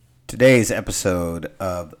Today's episode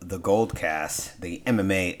of the Goldcast, the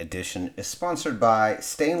MMA edition, is sponsored by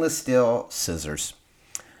Stainless Steel Scissors.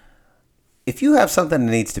 If you have something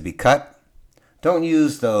that needs to be cut, don't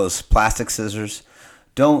use those plastic scissors.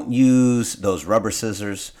 Don't use those rubber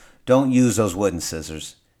scissors. Don't use those wooden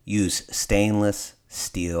scissors. Use stainless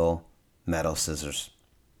steel metal scissors.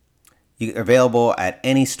 They're available at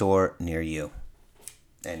any store near you.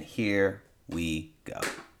 And here we go.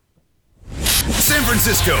 San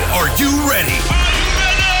Francisco, are you ready? Are you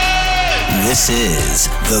ready? This is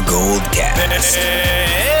the Goldcast.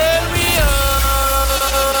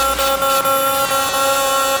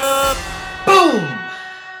 Boom!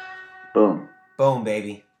 Boom. Boom,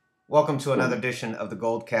 baby. Welcome to another edition of the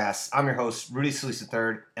Goldcast. I'm your host, Rudy Solis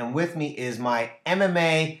III, and with me is my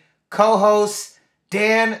MMA co-host,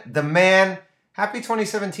 Dan the Man. Happy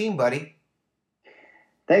 2017, buddy.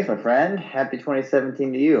 Thanks, my friend. Happy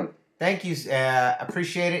 2017 to you. Thank you.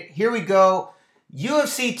 Appreciate it. Here we go.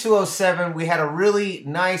 UFC 207. We had a really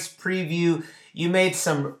nice preview. You made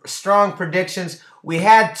some strong predictions. We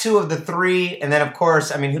had two of the three. And then, of course,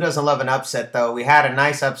 who doesn't love an upset, though? We had a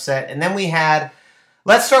nice upset. And then we had,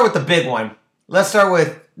 let's start with the big one. Let's start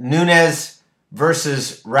with Nunes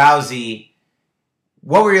versus Rousey.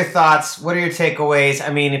 What were your thoughts? What are your takeaways?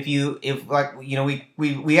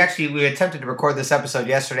 We attempted to record this episode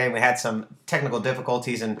yesterday and we had some technical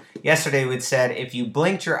difficulties. And yesterday we'd said if you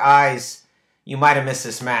blinked your eyes, you might have missed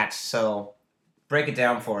this match. So break it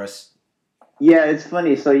down for us. Yeah, it's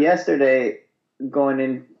funny. So yesterday, going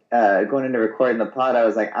into recording the pod, I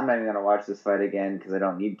was like, I'm not even gonna watch this fight again because I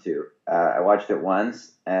don't need to. I watched it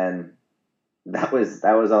once, and that was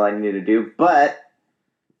all I needed to do. But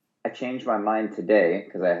I changed my mind today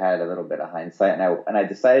because I had a little bit of hindsight, and I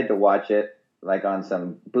decided to watch it like on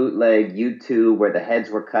some bootleg YouTube where the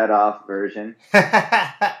heads were cut off version.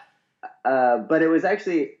 But it was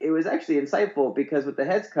actually insightful because with the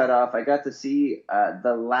heads cut off, I got to see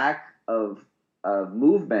the lack of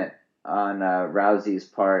movement on Rousey's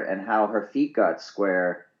part and how her feet got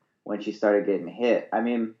square when she started getting hit. I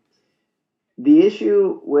mean, the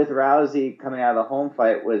issue with Rousey coming out of the home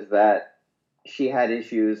fight was that she had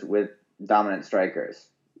issues with dominant strikers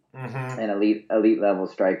and elite level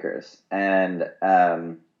strikers, and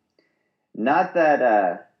not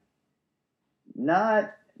the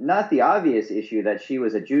obvious issue that she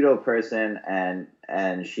was a judo person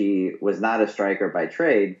and she was not a striker by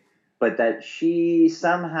trade, but that she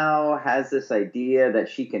somehow has this idea that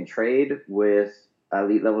she can trade with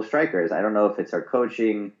elite level strikers. I don't know if it's her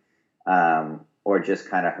coaching or just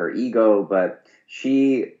kind of her ego, but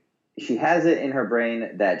she has it in her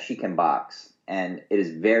brain that she can box, and it is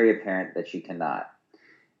very apparent that she cannot.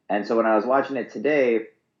 And so when I was watching it today,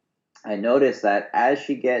 I noticed that as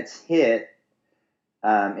she gets hit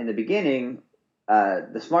in the beginning,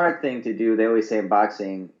 the smart thing to do, they always say in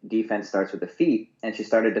boxing, defense starts with the feet, and she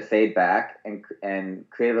started to fade back and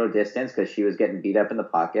create a little distance because she was getting beat up in the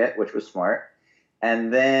pocket, which was smart.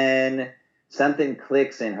 And then something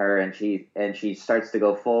clicks in her, and she starts to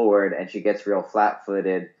go forward, and she gets real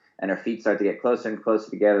flat-footed, and her feet start to get closer and closer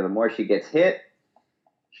together. The more she gets hit,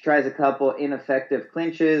 she tries a couple ineffective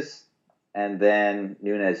clinches, and then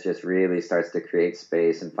Nunes just really starts to create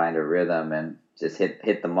space and find a rhythm and just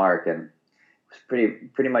hit the mark, and it was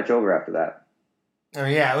pretty much over after that. Oh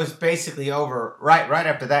yeah, it was basically over right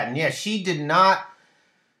after that. And yeah, she did not.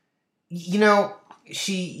 You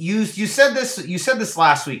said this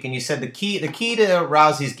last week, and you said the key to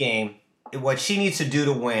Rousey's game, what she needs to do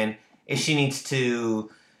to win is she needs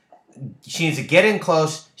to get in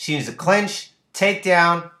close, she needs to clinch, take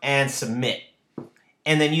down, and submit.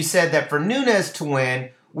 And then you said that for Nunes to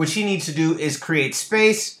win, what she needs to do is create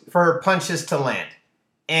space for her punches to land.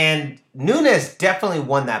 And Nunes definitely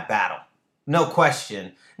won that battle. No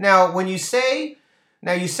question. Now, you said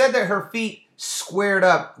that her feet squared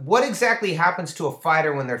up. What exactly happens to a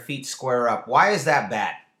fighter when their feet square up? Why is that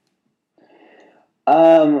bad?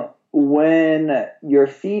 When your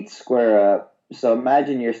feet square up, so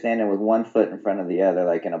imagine you're standing with one foot in front of the other,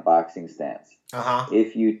 like in a boxing stance.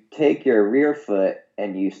 If you take your rear foot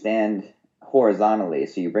and you stand horizontally,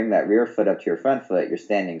 so you bring that rear foot up to your front foot, you're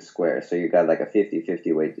standing square. So you got like a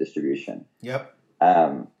 50-50 weight distribution. Yep.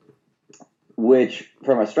 Which,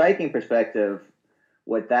 from a striking perspective,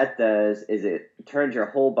 what that does is it turns your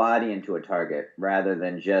whole body into a target rather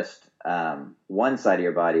than just one side of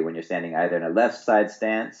your body. When you're standing either in a left side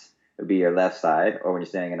stance, it would be your left side, or when you're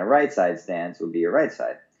standing in a right side stance, it would be your right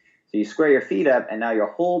side. So you square your feet up, and now your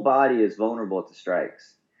whole body is vulnerable to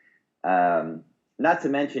strikes. Not to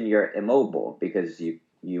mention you're immobile because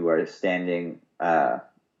you are standing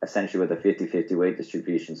essentially with a 50-50 weight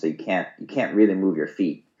distribution, so you can't really move your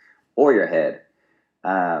feet. or your head,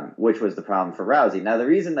 which was the problem for Rousey. Now, the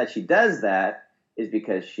reason that she does that is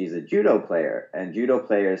because she's a judo player, and judo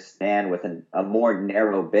players stand with a more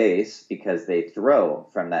narrow base because they throw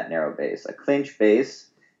from that narrow base. A clinch base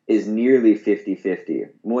is nearly 50-50.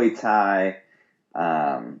 Muay Thai,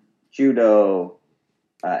 judo,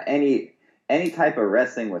 any type of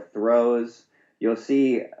wrestling with throws, you'll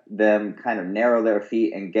see them kind of narrow their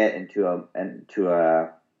feet and get into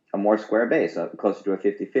a more square base, closer to a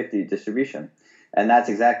 50-50 distribution. And that's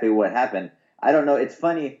exactly what happened. I don't know. It's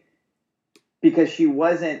funny because she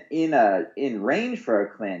wasn't in range for a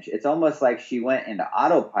clinch. It's almost like she went into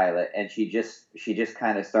autopilot and she just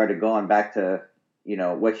kind of started going back to,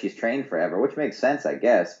 what she's trained forever, which makes sense, I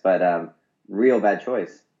guess. But real bad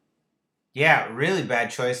choice. Yeah, really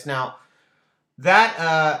bad choice. Now,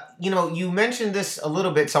 that, you mentioned this a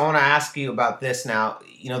little bit, so I want to ask you about this now.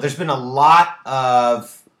 There's been a lot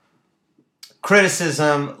of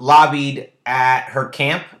criticism lobbied at her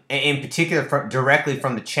camp, in particular directly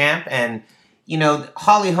from the champ. And,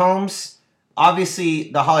 Holly Holmes, obviously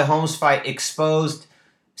the Holly Holmes fight exposed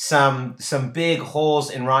some big holes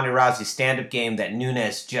in Ronda Rousey's stand-up game that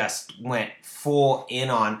Nunes just went full in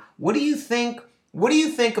on. What do you think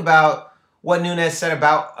about what Nunes said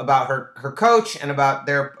about her coach and about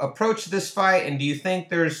their approach to this fight? And do you think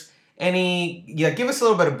there's give us a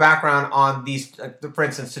little bit of background on these, for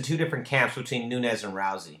instance, the two different camps between Nunes and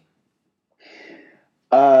Rousey.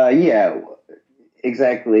 Yeah,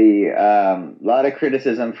 exactly. A lot of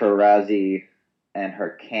criticism for Rousey and her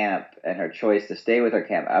camp and her choice to stay with her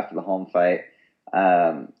camp after the home fight.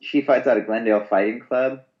 She fights out of Glendale Fighting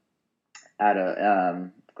Club out of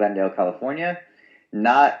Glendale, California.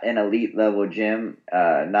 Not an elite level gym,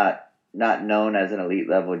 not known as an elite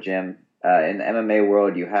level gym. In the MMA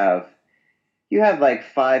world, you have like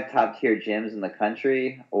 5 top tier gyms in the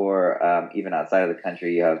country, or even outside of the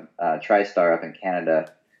country. You have TriStar up in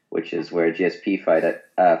Canada, which is where GSP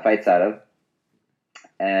fights out of,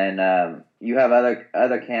 and you have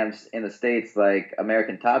other camps in the States like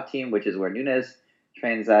American Top Team, which is where Nunes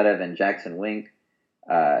trains out of, and Jackson Wink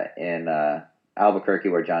in Albuquerque,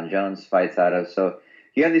 where John Jones fights out of. So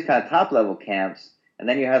you have these kind of top level camps, and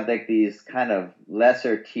then you have like these kind of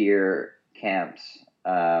lesser tier camps,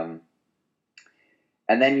 and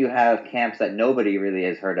then you have camps that nobody really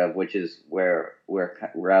has heard of, which is where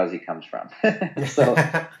Rousey comes from.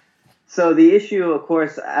 So the issue, of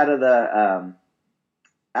course, out of the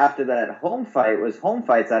after that home fight was home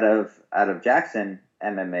fights out of Jackson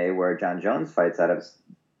MMA, where John Jones fights out of,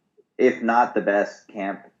 if not the best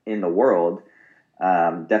camp in the world.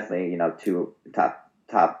 Definitely, two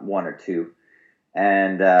top 1 or 2,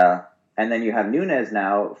 and then you have Nunes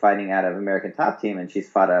now fighting out of American Top Team, and she's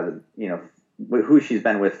fought out of who she's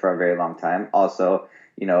been with for a very long time. Also,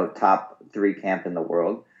 top 3 camp in the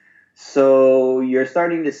world. So you're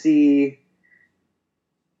starting to see.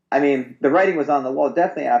 I mean, the writing was on the wall.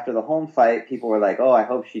 Definitely after the home fight, people were like, "Oh, I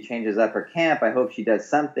hope she changes up her camp. I hope she does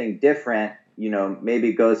something different."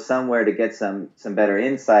 Maybe goes somewhere to get some better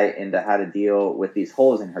insight into how to deal with these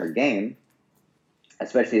holes in her game,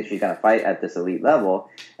 especially if she's going to fight at this elite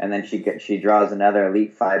level. And then she draws another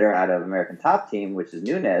elite fighter out of American Top Team, which is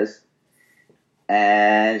Nunes,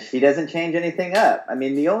 and she doesn't change anything up. I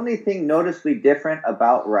mean, the only thing noticeably different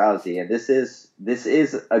about Rousey, and this is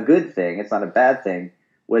a good thing, it's not a bad thing,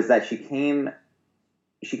 was that she came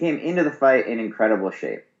into the fight in incredible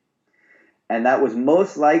shape. And that was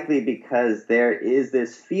most likely because there is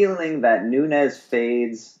this feeling that Nunes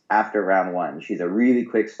fades after round 1. She's a really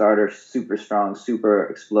quick starter, super strong, super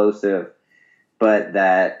explosive, but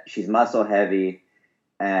that she's muscle heavy,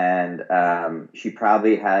 and she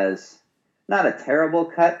probably has not a terrible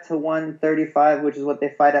cut to 135, which is what they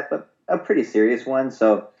fight at, but a pretty serious one.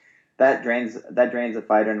 So that drains the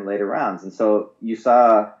fighter in the later rounds. And so you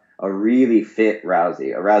saw a really fit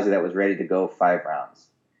Rousey, a Rousey that was ready to go 5 rounds.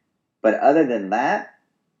 But other than that,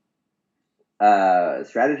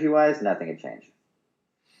 strategy-wise, nothing had changed.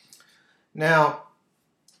 Now,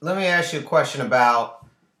 let me ask you a question about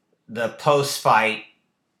the post-fight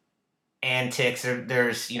antics.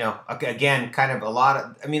 There's, again, kind of a lot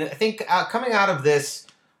of... I mean, I think coming out of this,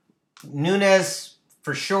 Nunes,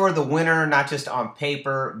 for sure, the winner, not just on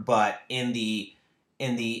paper, but in the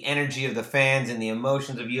energy of the fans and the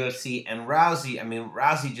emotions of UFC. And Rousey, I mean,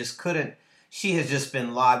 Rousey just couldn't... She has just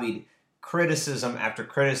been lobbied criticism after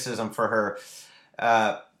criticism for her,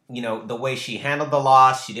 the way she handled the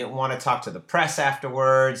loss. She didn't want to talk to the press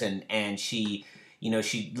afterwards, and she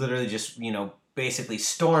literally just, basically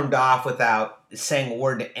stormed off without saying a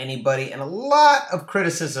word to anybody. And a lot of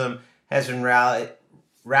criticism has been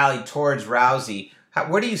rallied towards Rousey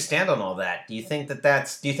Where do you stand on all that? Do you think do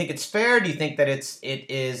you think it's fair? Do you think that it's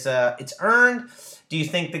earned? Do you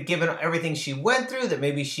think that given everything she went through, that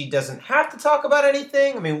maybe she doesn't have to talk about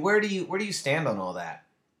anything? I mean, where do you stand on all that?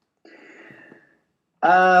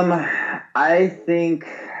 I think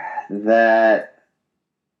that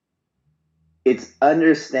it's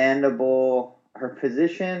understandable. Her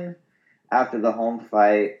position after the home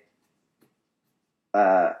fight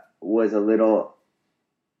was understandable.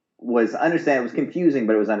 It was confusing,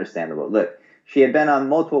 but it was understandable. Look, she had been on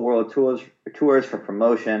multiple world tours for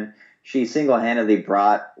promotion. She single-handedly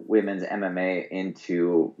brought women's MMA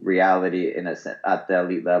into reality at the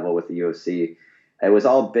elite level with the UFC. It was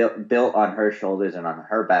all built on her shoulders and on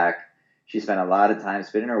her back. She spent a lot of time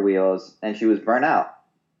spinning her wheels, and she was burnt out.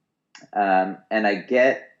 And I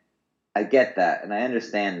get that, and I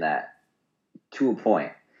understand that to a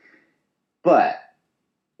point. But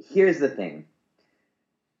here's the thing.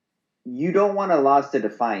 You don't want a loss to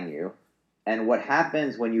define you. And what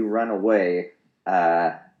happens when you run away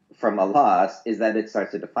from a loss is that it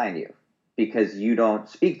starts to define you because you don't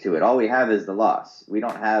speak to it. All we have is the loss. We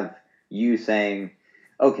don't have you saying,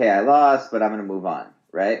 okay, I lost, but I'm going to move on,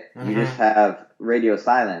 right? Mm-hmm. You just have radio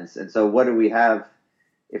silence. And so what do we have?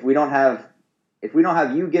 If we don't have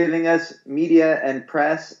you giving us media and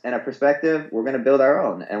press and a perspective, we're going to build our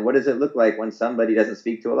own. And what does it look like when somebody doesn't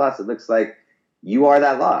speak to a loss? It looks like you are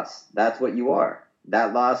that loss. That's what you are.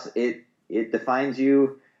 That loss, it defines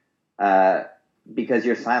you because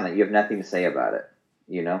you're silent. You have nothing to say about it,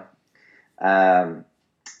 you know?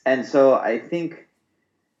 And so I think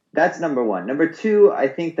that's number one. Number two, I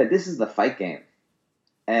think that this is the fight game.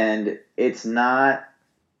 And it's not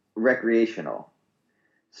recreational.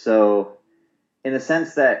 So in the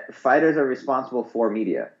sense that fighters are responsible for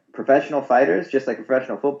media. Professional fighters, just like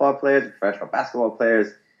professional football players, professional basketball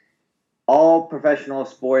players, all professional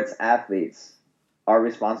sports athletes are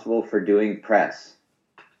responsible for doing press.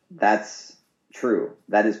 That's true.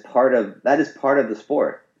 That is part of the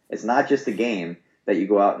sport. It's not just a game that you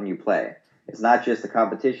go out and you play. It's not just a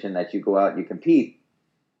competition that you go out and you compete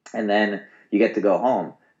and then you get to go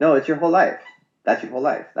home. No, it's your whole life. That's your whole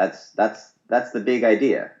life. That's the big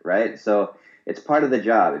idea, right? So it's part of the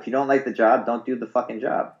job. If you don't like the job, don't do the fucking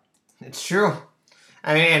job. It's true.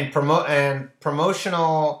 I mean, promoting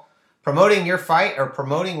your fight or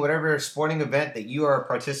promoting whatever sporting event that you are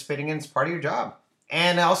participating in is part of your job.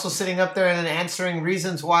 And also sitting up there and answering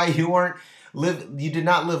reasons why you did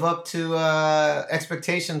not live up to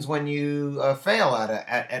expectations when you fail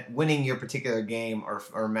at winning your particular game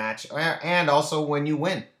or match, and also when you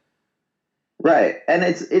win. Right, and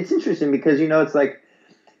it's interesting because it's like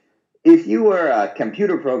if you were a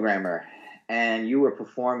computer programmer and you were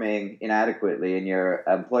performing inadequately, and your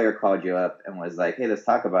employer called you up and was like, "Hey, let's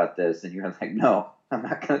talk about this," and you're like, "No, I'm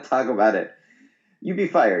not going to talk about it," you'd be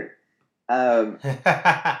fired. And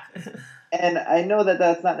I know that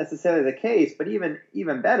that's not necessarily the case, but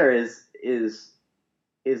even better is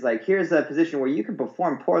like, here's a position where you can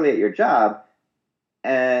perform poorly at your job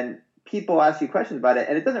and people ask you questions about it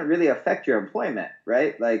and it doesn't really affect your employment,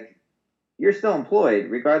 right? Like, you're still employed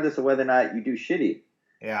regardless of whether or not you do shitty.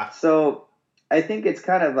 Yeah. So I think it's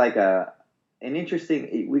kind of like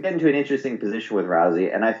we get into an interesting position with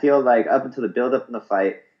Rousey, and I feel like up until the build-up in the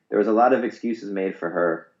fight, there was a lot of excuses made for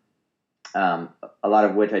her. A lot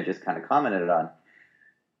of which I just kind of commented on.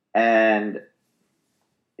 And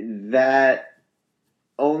that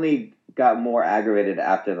only got more aggravated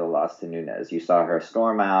after the loss to Nunes. You saw her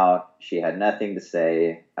storm out. She had nothing to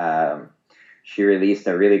say. She released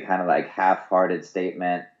a really kind of like half-hearted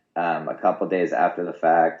statement a couple days after the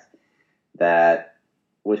fact that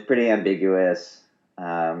was pretty ambiguous.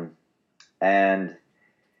 And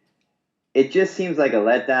it just seems like a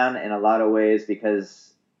letdown in a lot of ways because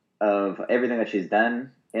of everything that she's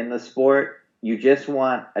done in the sport. You just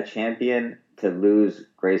want a champion to lose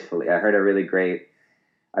gracefully. I read a great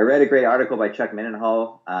article by Chuck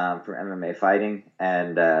Mindenhall from MMA Fighting,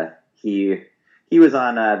 and he was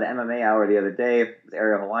on the MMA Hour the other day with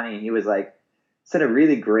Ariel Helwani, and he was like, said a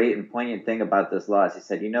really great and poignant thing about this loss. He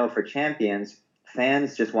said, for champions,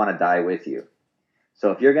 fans just want to die with you.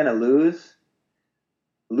 So if you're going to lose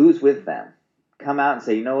with them. Come out and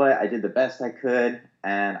say, you know what, I did the best I could,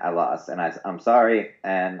 and I lost, and I'm sorry,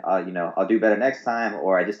 and I'll do better next time,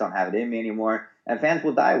 or I just don't have it in me anymore, and fans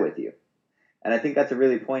will die with you. And I think that's a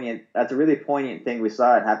really poignant thing. We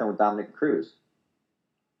saw it happen with Dominick Cruz.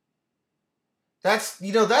 That's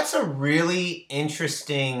a really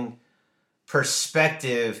interesting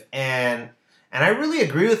perspective, and I really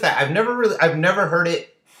agree with that. I've never heard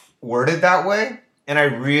it worded that way. And I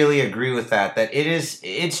really agree with that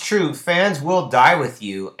it's true. Fans will die with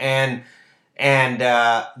you. And And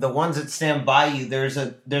the ones that stand by you, there's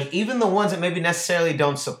even the ones that maybe necessarily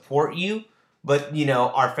don't support you, but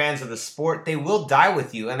are fans of the sport. They will die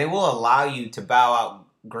with you, and they will allow you to bow out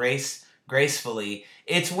gracefully.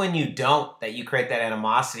 It's when you don't that you create that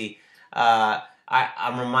animosity.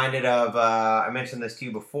 I'm reminded of I mentioned this to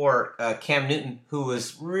you before. Cam Newton, who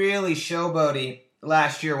was really showboaty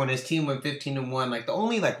last year when his team went 15-1, like the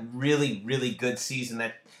only really really good season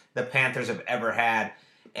that the Panthers have ever had,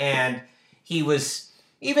 and he was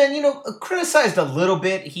even, criticized a little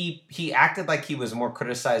bit. He acted like he was more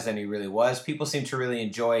criticized than he really was. People seem to really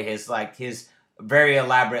enjoy his very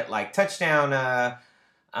elaborate touchdown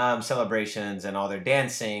celebrations and all their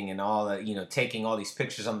dancing and all the taking all these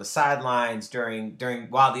pictures on the sidelines during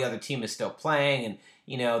while the other team is still playing, and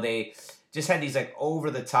they just had these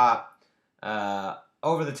over the top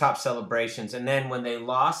celebrations. And then when they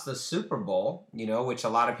lost the Super Bowl, which a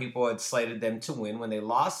lot of people had slated them to win, when they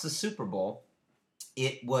lost the Super Bowl,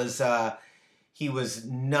 it was he was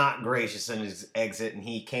not gracious in his exit, and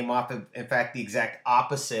he came off in fact the exact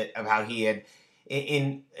opposite of how he had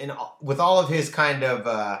in with all of his kind of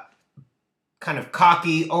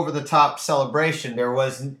cocky over the top celebration. There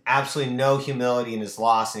was absolutely no humility in his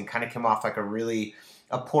loss, and he kind of came off like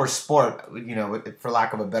a poor sport, for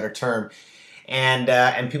lack of a better term.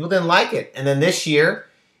 And people didn't like it. And then this year,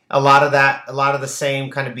 a lot of the same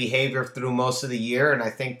kind of behavior through most of the year. And I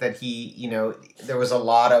think that there was a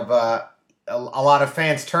lot of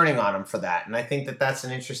fans turning on him for that. And I think that that's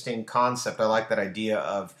an interesting concept. I like that idea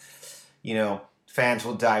of, fans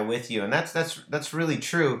will die with you, and that's really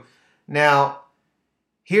true. Now,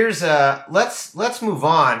 here's let's move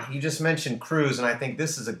on. You just mentioned Cruz, and I think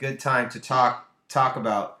this is a good time to talk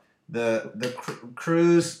about the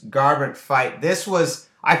Cruz Garbrandt fight.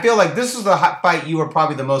 I feel like this was the fight you were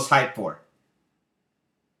probably the most hyped for.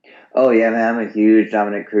 Oh yeah, man, I'm a huge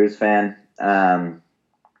Dominick Cruz fan. And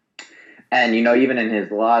even in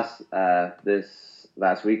his loss this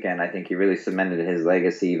last weekend, I think he really cemented his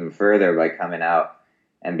legacy even further by coming out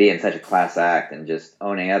and being such a class act and just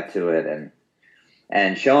owning up to it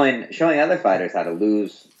and showing other fighters how to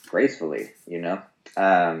lose gracefully,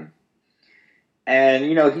 And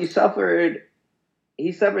he suffered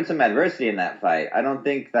some adversity in that fight. I don't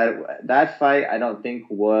think that fight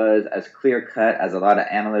was as clear cut as a lot of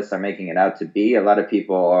analysts are making it out to be. A lot of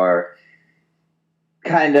people are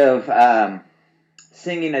kind of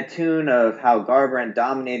singing a tune of how Garbrandt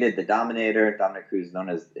dominated the Dominator. Dominick Cruz, known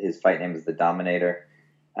as his fight name is the Dominator,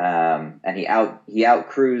 and he out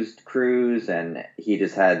cruised Cruz, and he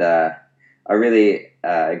just had a really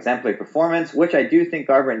exemplary performance, which I do think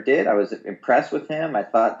Garbrandt did. I was impressed with him. I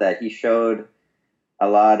thought that he showed a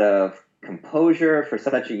lot of composure for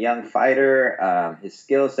such a young fighter. His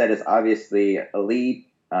skill set is obviously elite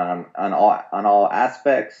on all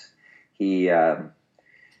aspects.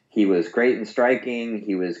 He was great in striking.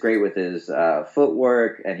 He was great with his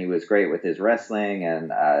footwork, and he was great with his wrestling and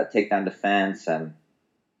takedown defense. And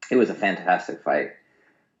it was a fantastic fight.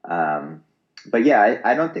 But yeah,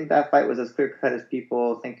 I don't think that fight was as clear-cut as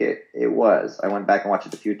people think it was. I went back and watched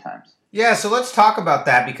it a few times. Yeah, so let's talk about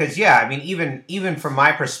that because, even from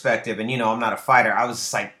my perspective, and, I'm not a fighter, I was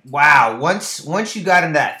just like, wow, once you got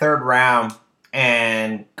in that third round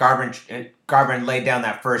and Garbrandt laid down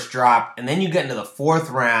that first drop, and then you get into the fourth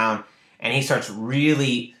round and he starts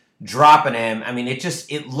really dropping him. I mean,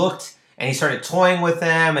 it looked... And he started toying with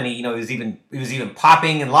them, and he was even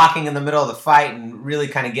popping and locking in the middle of the fight, and really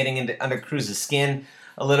kind of getting under Cruz's skin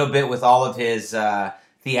a little bit with all of his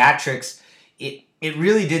theatrics. It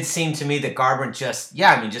really did seem to me that Garbrandt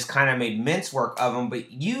just kind of made mince work of him.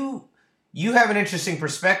 But you have an interesting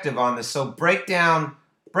perspective on this, so break down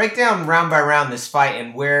round by round this fight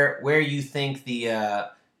and where you think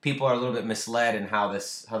the people are a little bit misled in how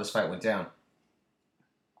this fight went down.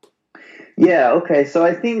 Yeah, okay. So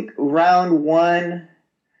I think round 1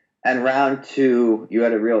 and round 2, you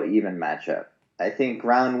had a real even matchup. I think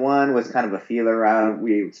round 1 was kind of a feeler round.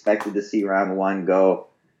 We expected to see round 1 go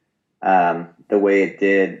the way it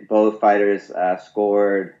did. Both fighters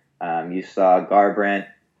scored. You saw Garbrandt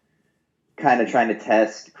kind of trying to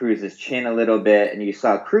test Cruz's chin a little bit, and you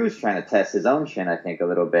saw Cruz trying to test his own chin, I think, a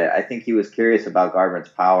little bit. I think he was curious about Garbrandt's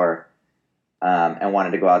power. And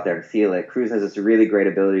wanted to go out there and feel it. Cruz has this really great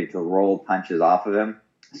ability to roll punches off of him.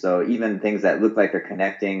 So even things that look like they're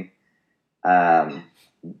connecting, he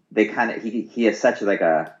has such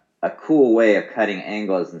a cool way of cutting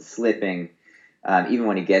angles and slipping. Even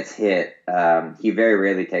when he gets hit, he very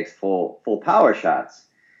rarely takes full power shots.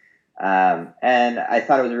 And I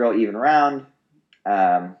thought it was a real even round,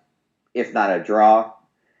 if not a draw.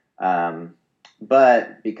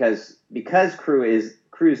 But because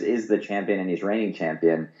Cruz is the champion and he's reigning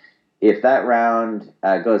champion. If that round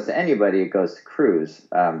goes to anybody, it goes to Cruz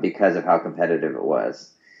because of how competitive it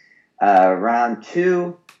was. Round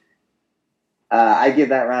 2, I give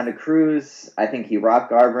that round to Cruz. I think he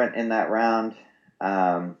rocked Garbrandt in that round.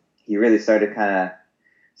 He really started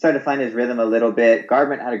to find his rhythm a little bit.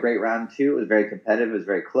 Garbrandt had a great round too. It was very competitive. It was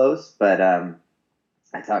very close, but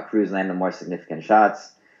I thought Cruz landed more significant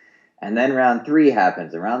shots. And then round 3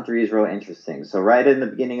 happens, and round 3 is real interesting. So right in the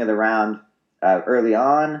beginning of the round, early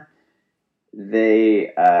on,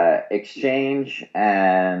 they exchange,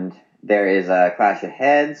 and there is a clash of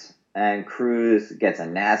heads, and Cruz gets a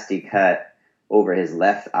nasty cut over his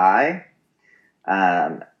left eye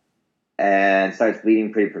and starts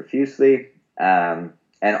bleeding pretty profusely. And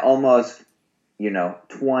almost,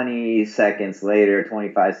 20 seconds later,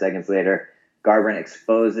 25 seconds later, Garbrandt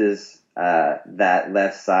exposes that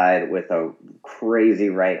left side with a crazy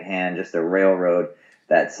right hand, just a railroad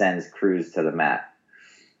that sends Cruz to the mat.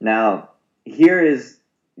 Now, this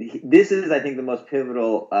is, I think, the most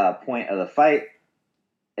pivotal point of the fight.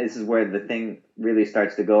 This is where the thing really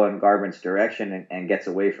starts to go in Garbrandt's direction and gets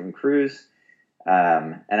away from Cruz.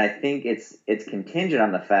 And I think it's contingent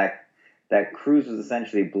on the fact that Cruz was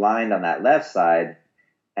essentially blind on that left side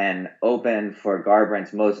and open for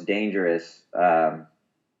Garbrandt's most dangerous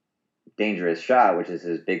shot, which is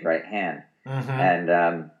his big right hand.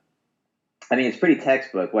 Mm-hmm. And it's pretty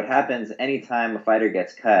textbook. What happens anytime a fighter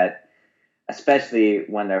gets cut, especially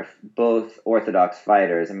when they're both orthodox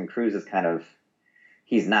fighters. Cruz is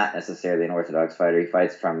he's not necessarily an orthodox fighter. He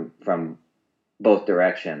fights from both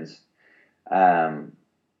directions. But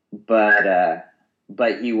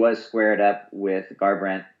he was squared up with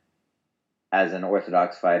Garbrandt as an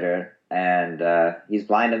orthodox fighter, and he's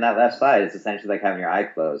blind on that left side. It's essentially like having your eye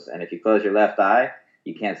closed. And if you close your left eye,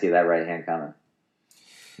 you can't see that right hand coming.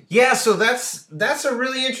 Yeah, so that's a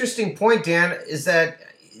really interesting point, Dan, is that,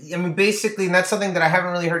 basically, and that's something that I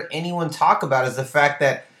haven't really heard anyone talk about, is the fact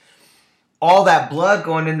that all that blood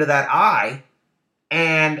going into that eye,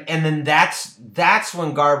 and then that's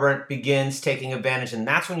when Garbrandt begins taking advantage, and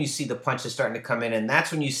that's when you see the punches starting to come in, and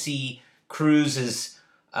that's when you see Cruz's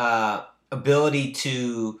ability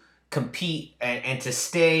to compete and to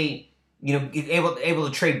stay, able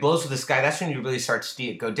to trade blows with this guy. That's when you really start to see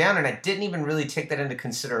it go down, and I didn't even really take that into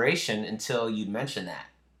consideration until you mentioned that.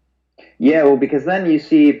 Yeah, well, because then you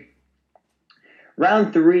see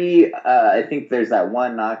round 3, I think there's that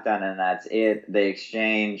one knockdown and that's it. They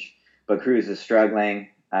exchange, but Cruz is struggling.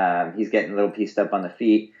 He's getting a little pieced up on the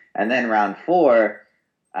feet. And then round 4,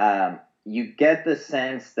 you get the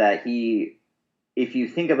sense that if you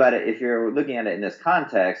think about it, if you're looking at it in this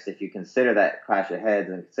context, if you consider that clash of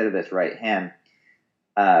heads and consider this right hand,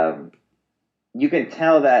 you can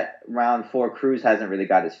tell that round 4, Cruz hasn't really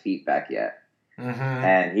got his feet back yet. Mm-hmm.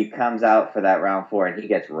 And he comes out for that round 4 and he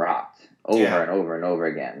gets rocked over and over and over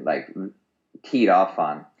again, like teed off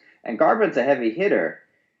on. And Garbrandt's a heavy hitter.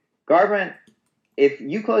 Garbrandt, if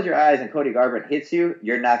you close your eyes and Cody Garbrandt hits you,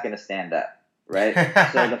 you're not going to stand up, right?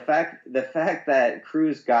 So the fact that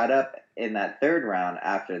Cruz got up in that 3rd round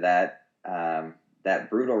after that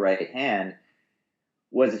brutal right hand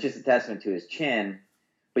was just a testament to his chin.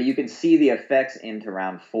 But you can see the effects into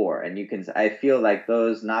round 4, and I feel like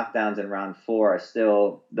those knockdowns in round 4 are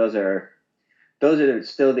still the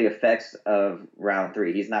effects of round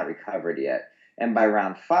 3. He's not recovered yet, and by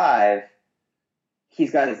round 5,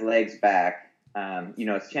 he's got his legs back.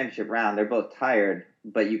 It's championship round. They're both tired,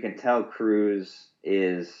 but you can tell Cruz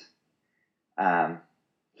is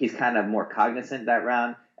he's kind of more cognizant that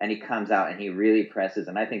round, and he comes out and he really presses,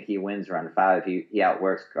 and I think he wins round 5. He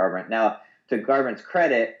outworks Garbrandt. Now, to Garbrandt's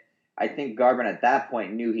credit, I think Garbrandt at that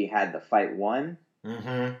point knew he had the fight won.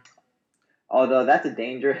 Mm-hmm. Although that's a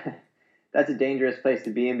dangerous place to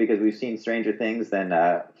be in, because we've seen stranger things than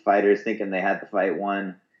fighters thinking they had the fight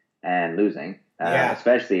won and losing.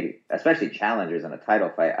 Especially challengers in a title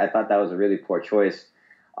fight. I thought that was a really poor choice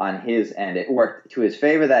on his end. It worked to his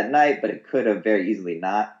favor that night, but it could have very easily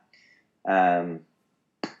not. I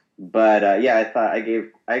thought I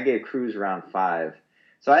gave Cruz round 5.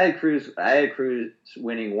 So I had Cruz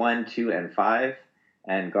winning 1, 2, and 5,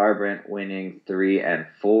 and Garbrandt winning 3 and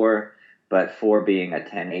 4, but 4 being a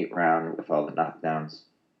 10-8 round with all the knockdowns.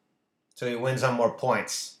 So he wins on more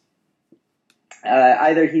points.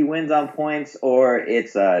 Either he wins on points or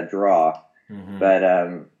it's a draw.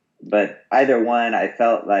 Mm-hmm. But either one, I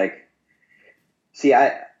felt like,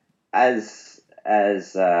 as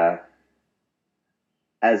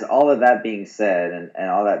all of that being said and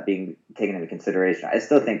all that being taken into consideration, I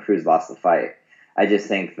still think Cruz lost the fight. I just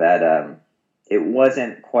think that it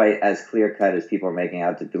wasn't quite as clear-cut as people are making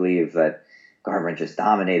out to believe, that Garbrandt just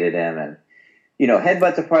dominated him. And,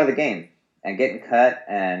 headbutts are part of the game. And getting cut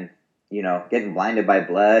and, getting blinded by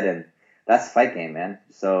blood. And that's the fight game, man.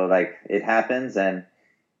 So, like, it happens. And,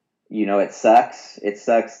 it sucks. It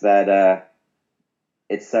sucks that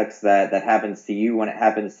that happens to you when it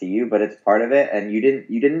happens to you, but it's part of it. And you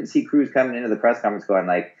didn't see Cruz coming into the press conference going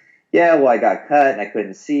like, yeah, well, I got cut and I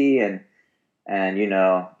couldn't see and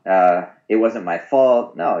it wasn't my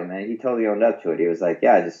fault. No, man, he totally owned up to it. He was like,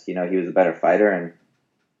 yeah, just, he was a better fighter and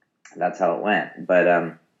that's how it went. But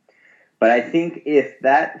I think if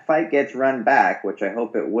that fight gets run back, which I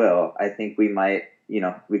hope it will, I think we might,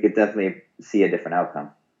 we could definitely see a different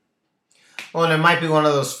outcome. Well, and it might be one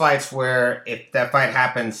of those fights where if that fight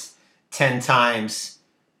happens 10 times,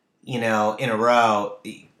 in a row,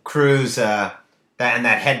 Cruz, that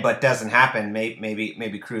headbutt doesn't happen,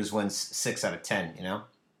 maybe Cruz wins 6 out of 10,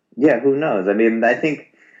 Yeah, who knows? I mean, I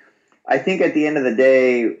think at the end of the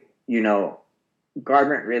day,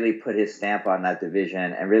 Garbrandt really put his stamp on that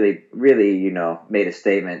division and really, really, made a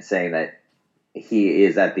statement saying that he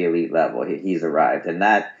is at the elite level. He's arrived. And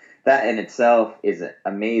that in itself is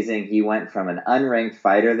amazing. He went from an unranked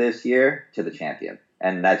fighter this year to the champion.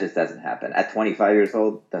 And that just doesn't happen. At 25 years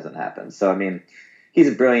old, doesn't happen. So, I mean, he's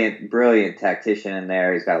a brilliant, brilliant tactician in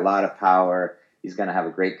there. He's got a lot of power. He's going to have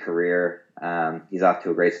a great career. He's off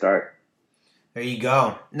to a great start. There you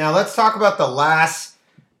go. Now let's talk about the last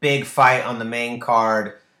big fight on the main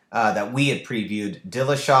card that we had previewed,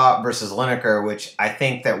 Dillashaw versus Lineker, which I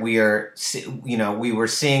think that we were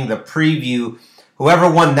seeing the preview.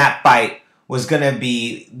 Whoever won that fight was going to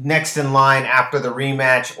be next in line after the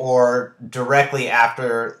rematch or directly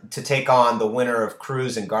after to take on the winner of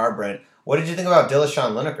Cruz and Garbrandt. What did you think about Dillashaw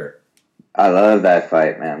and Lineker? I love that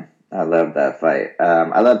fight, man. I love that fight.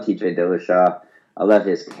 I love TJ Dillashaw. I love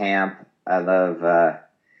his camp. I love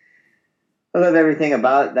everything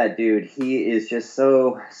about that dude. He is just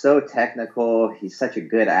so technical. He's such a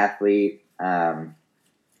good athlete.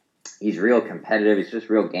 He's real competitive. He's just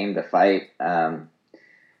real game to fight.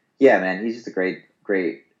 Yeah, man, he's just a great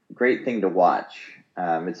thing to watch.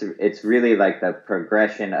 It's really like the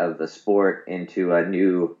progression of the sport into a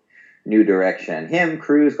new direction. Him,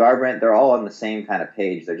 Cruz, Garbrandt, they're all on the same kind of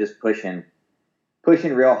page. They're just pushing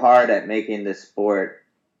real hard at making this sport,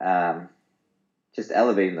 just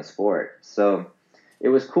elevating the sport. So it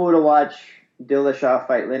was cool to watch Dillashaw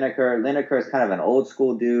fight Lineker. Lineker is kind of an old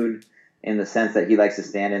school dude in the sense that he likes to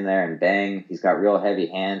stand in there and bang. He's got real heavy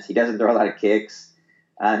hands. He doesn't throw a lot of kicks.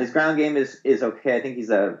 His ground game is okay. I think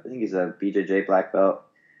he's a BJJ black belt,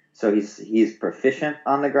 so he's proficient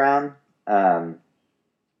on the ground. But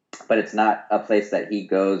it's not a place that he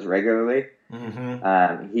goes regularly. Mm-hmm.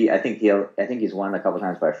 I think he's won a couple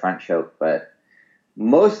times by front choke, but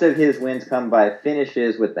most of his wins come by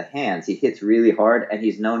finishes with the hands. He hits really hard, and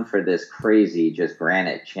he's known for this crazy, just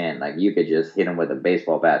granite chin. Like you could just hit him with a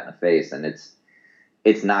baseball bat in the face, and it's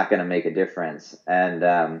not going to make a difference.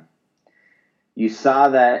 And you saw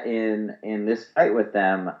that in this fight with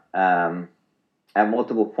them at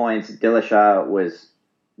multiple points. Dillashaw was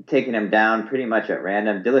taking him down pretty much at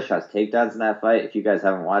random. Dillashaw's takedowns in that fight, if you guys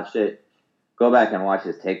haven't watched it, go back and watch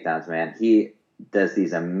his takedowns, man. He does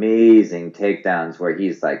these amazing takedowns where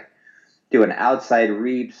he's like doing outside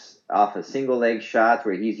reaps off of single leg shots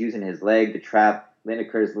where he's using his leg to trap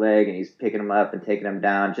Lineker's leg and he's picking him up and taking him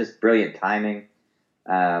down. Just brilliant timing.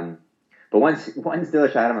 But once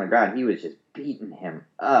Dillashaw had him on the ground, he was just beating him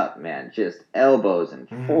up, man. Just elbows and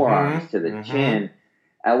forearms to the chin.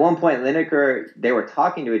 At one point, Lineker, they were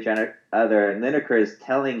talking to each other, and Lineker is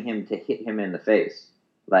telling him to hit him in the face,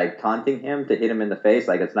 like taunting him to hit him in the face,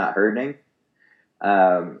 like it's not hurting.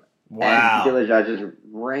 Wow. And Dillashaw just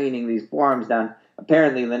raining these forearms down.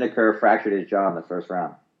 Apparently, Lineker fractured his jaw in the first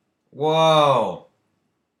round. Whoa.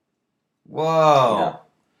 Yeah.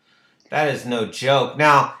 That is no joke.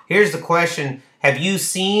 Now, here's the question. Have you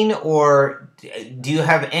seen or do you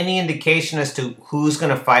have any indication as to who's going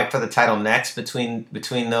to fight for the title next between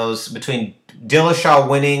Dillashaw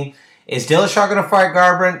winning? Is Dillashaw going to fight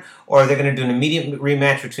Garbrandt, or are they going to do an immediate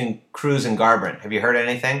rematch between Cruz and Garbrandt? Have you heard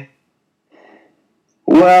anything?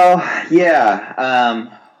 Well,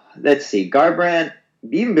 yeah. Let's see. Garbrandt,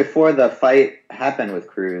 even before the fight happened with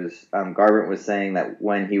Cruz, Garbrandt was saying that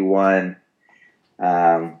when he won,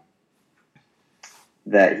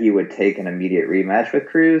 that he would take an immediate rematch with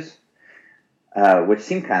Cruz, which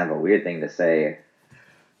seemed kind of a weird thing to say.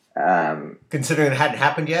 Considering it hadn't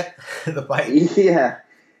happened yet, the fight? Yeah.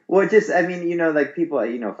 Well, like people,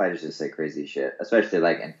 fighters just say crazy shit, especially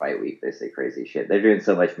like in fight week, they say crazy shit. They're doing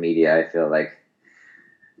so much media, I feel like,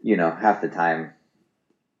 half the time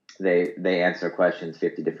they answer questions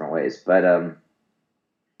 50 different ways. But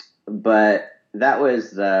that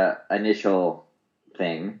was the initial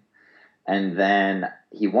thing. And then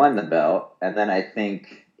he won the belt. And then I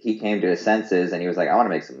think he came to his senses and he was like, I want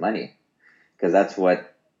to make some money. Because that's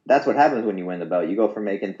what happens when you win the belt. You go from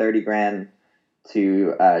making 30 grand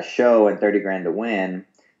to show and 30 grand to win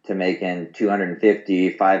to making 250,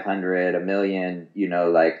 500, a million,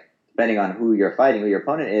 like depending on who you're fighting, who your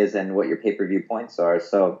opponent is, and what your pay-per-view points are.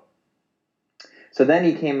 So then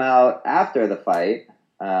he came out after the fight,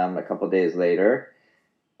 a couple days later,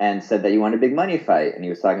 and said that he wanted a big money fight. And he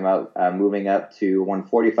was talking about moving up to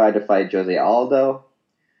 145 to fight Jose Aldo,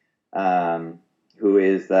 who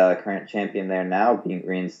is the current champion there now, being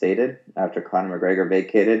reinstated after Conor McGregor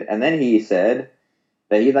vacated. And then he said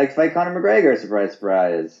that he'd like to fight Conor McGregor, surprise,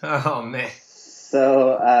 surprise. Oh, man.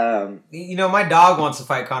 So, my dog wants to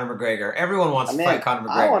fight Conor McGregor. Everyone wants to fight Conor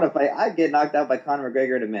McGregor. I want to fight. I'd get knocked out by Conor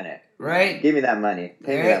McGregor in a minute. Right? Give me that money.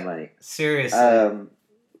 Pay me that money. Seriously.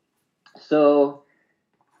 So,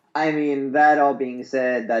 I mean, that all being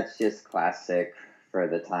said, that's just classic for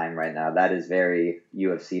the time right now. That is very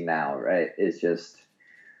UFC now, right? It's just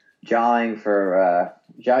jockeying for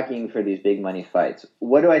these big money fights.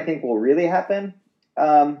 What do I think will really happen?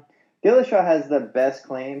 Dillashaw has the best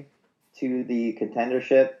claim to the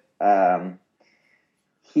contendership.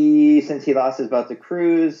 Since he lost his belt to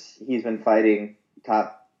Cruz, he's been fighting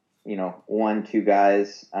top, 1-2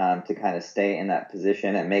 guys to kind of stay in that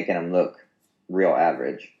position and making them look real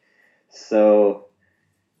average. So,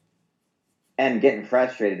 and getting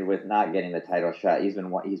frustrated with not getting the title shot. He's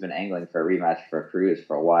been angling for a rematch for Cruz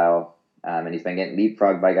for a while, and he's been getting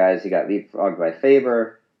leapfrogged by guys. He got leapfrogged by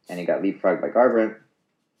Faber, and he got leapfrogged by Garbrandt.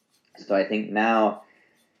 So I think now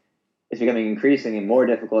it's becoming increasingly more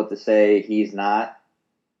difficult to say he's not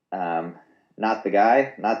the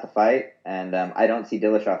guy, not the fight. And I don't see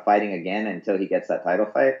Dillashaw fighting again until he gets that title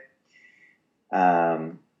fight.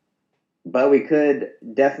 But we could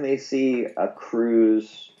definitely see a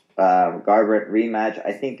Cruz Garbrandt rematch.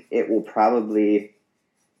 I think it will probably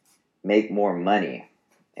make more money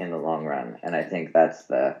in the long run. And I think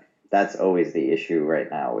that's always the issue right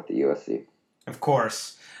now with the UFC. Of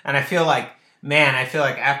course. And I feel like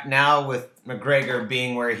now with McGregor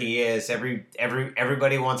being where he is, everyone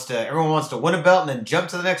wants to win a belt and then jump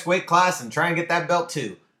to the next weight class and try and get that belt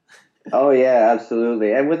too. Oh yeah,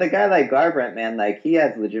 absolutely. And with a guy like Garbrandt, man, like he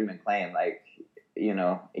has legitimate claim. Like,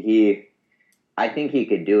 I think he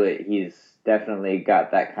could do it. He's definitely got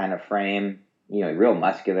that kind of frame, real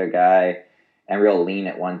muscular guy and real lean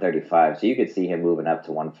at 135. So you could see him moving up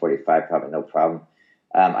to 145, probably no problem.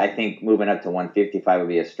 I think moving up to 155 would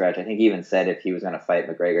be a stretch. I think he even said if he was going to fight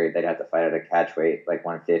McGregor, they'd have to fight at a catch weight, like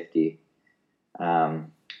 150. But I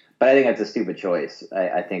think that's a stupid choice.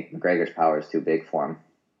 I think McGregor's power is too big for him.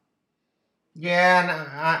 Yeah, and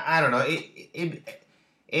I don't know.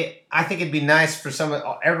 I think it'd be nice for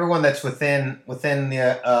everyone that's within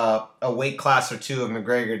the a weight class or two of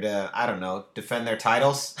McGregor to, I don't know, defend their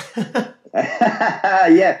titles.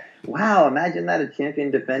 Yeah. Wow. Imagine that, a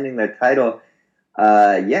champion defending their title.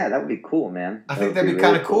 Yeah, that would be cool, man. I think that'd be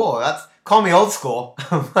kind of cool. Call me old school.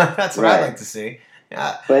 That's what I'd like to see.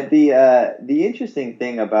 Yeah. But the interesting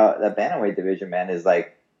thing about the bantamweight division, man, is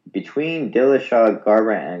like between Dillashaw,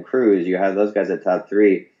 Garbrandt, and Cruz, you have those guys at top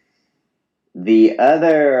 3. The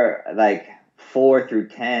other 4 through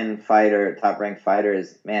 10 top ranked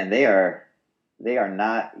fighters, man, they are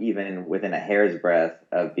not even within a hair's breadth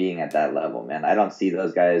of being at that level, man. I don't see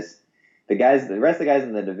those guys. The rest of the guys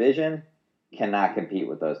in the division cannot compete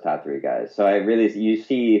with those top 3 guys. So you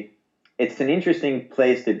see, it's an interesting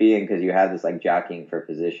place to be in because you have this jockeying for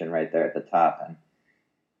position right there at the top,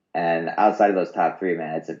 and outside of those top 3,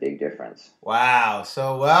 man, it's a big difference. Wow.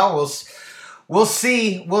 So we'll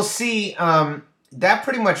see. We'll see. That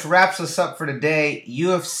pretty much wraps us up for today.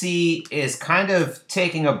 UFC is kind of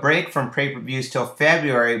taking a break from pay-per-views till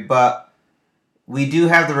February, but we do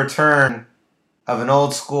have the return of an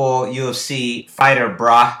old school UFC fighter,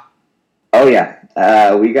 brah. Oh, yeah.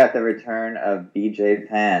 We got the return of BJ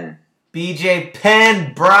Penn. BJ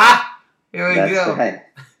Penn, brah. Here we go. Right.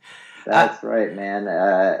 That's right, man.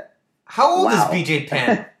 How old is BJ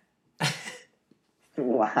Penn?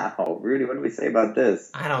 Wow. Rudy, what do we say about this?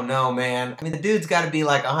 I don't know, man. I mean, the dude's got to be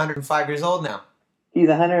 105 years old now. He's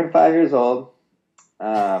 105 years old.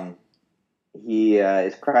 He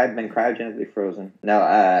is been cryogenically frozen.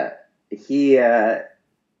 No,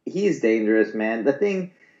 he's dangerous, man. The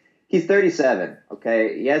thing, he's 37,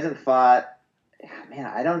 okay? He hasn't fought. Man,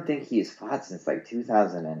 I don't think he's fought since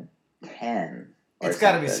 2010. It's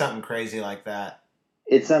got to be something crazy like that.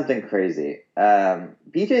 It's something crazy.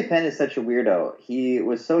 BJ Penn is such a weirdo. He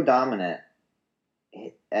was so dominant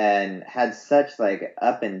and had such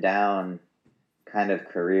up and down kind of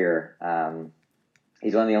career.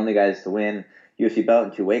 He's one of the only guys to win UFC belt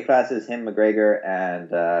in 2 weight classes, him, McGregor, and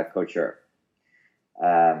Couture.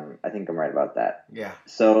 I think I'm right about that. Yeah.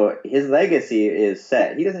 So his legacy is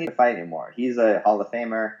set. He doesn't need to fight anymore. He's a Hall of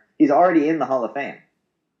Famer. He's already in the Hall of Fame.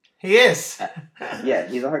 He is. Yeah,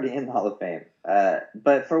 he's already in the Hall of Fame.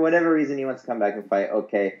 But for whatever reason, he wants to come back and fight.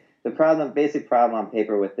 Okay. The basic problem on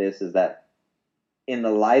paper with this is that in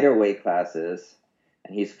the lighter weight classes,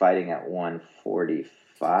 and he's fighting at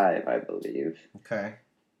 145, I believe. Okay.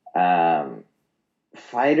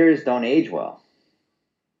 Fighters don't age well.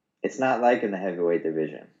 It's not like in the heavyweight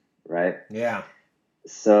division, right? Yeah.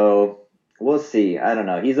 So we'll see. I don't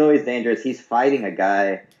know. He's always dangerous. He's fighting a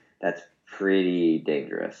guy that's pretty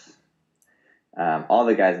dangerous. All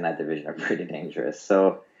the guys in that division are pretty dangerous.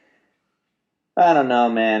 So I don't know,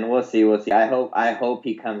 man. We'll see. I hope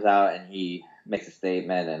he comes out and he makes a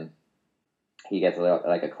statement and he gets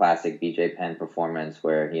like a classic BJ Penn performance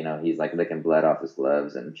where, you know, he's like licking blood off his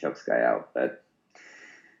gloves and chokes guy out. But,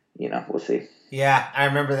 you know, we'll see. Yeah, I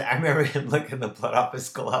remember that. I remember him licking the blood off his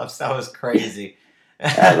gloves. That was crazy.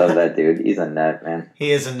 I love that dude. He's a nut, man.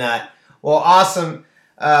 He is a nut. Well, awesome.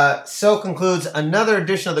 So concludes another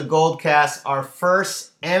edition of the Goldcast, our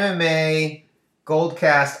first MMA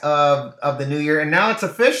Goldcast of the new year, and now it's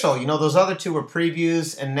official. You know, those other 2 were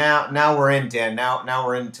previews, and now we're in, Dan. Now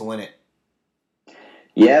we're in to win it.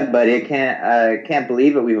 Yeah, but I can't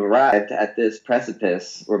believe it. We've arrived at this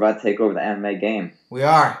precipice. We're about to take over the MMA game. We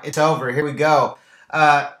are. It's over. Here we go.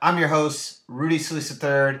 I'm your host, Rudy Solis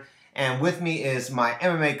III, and with me is my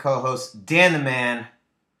MMA co-host, Dan the Man.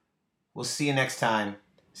 We'll see you next time.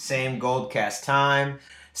 Same Goldcast time,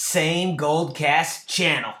 same Goldcast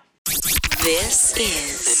channel. This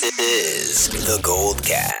is the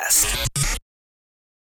Goldcast.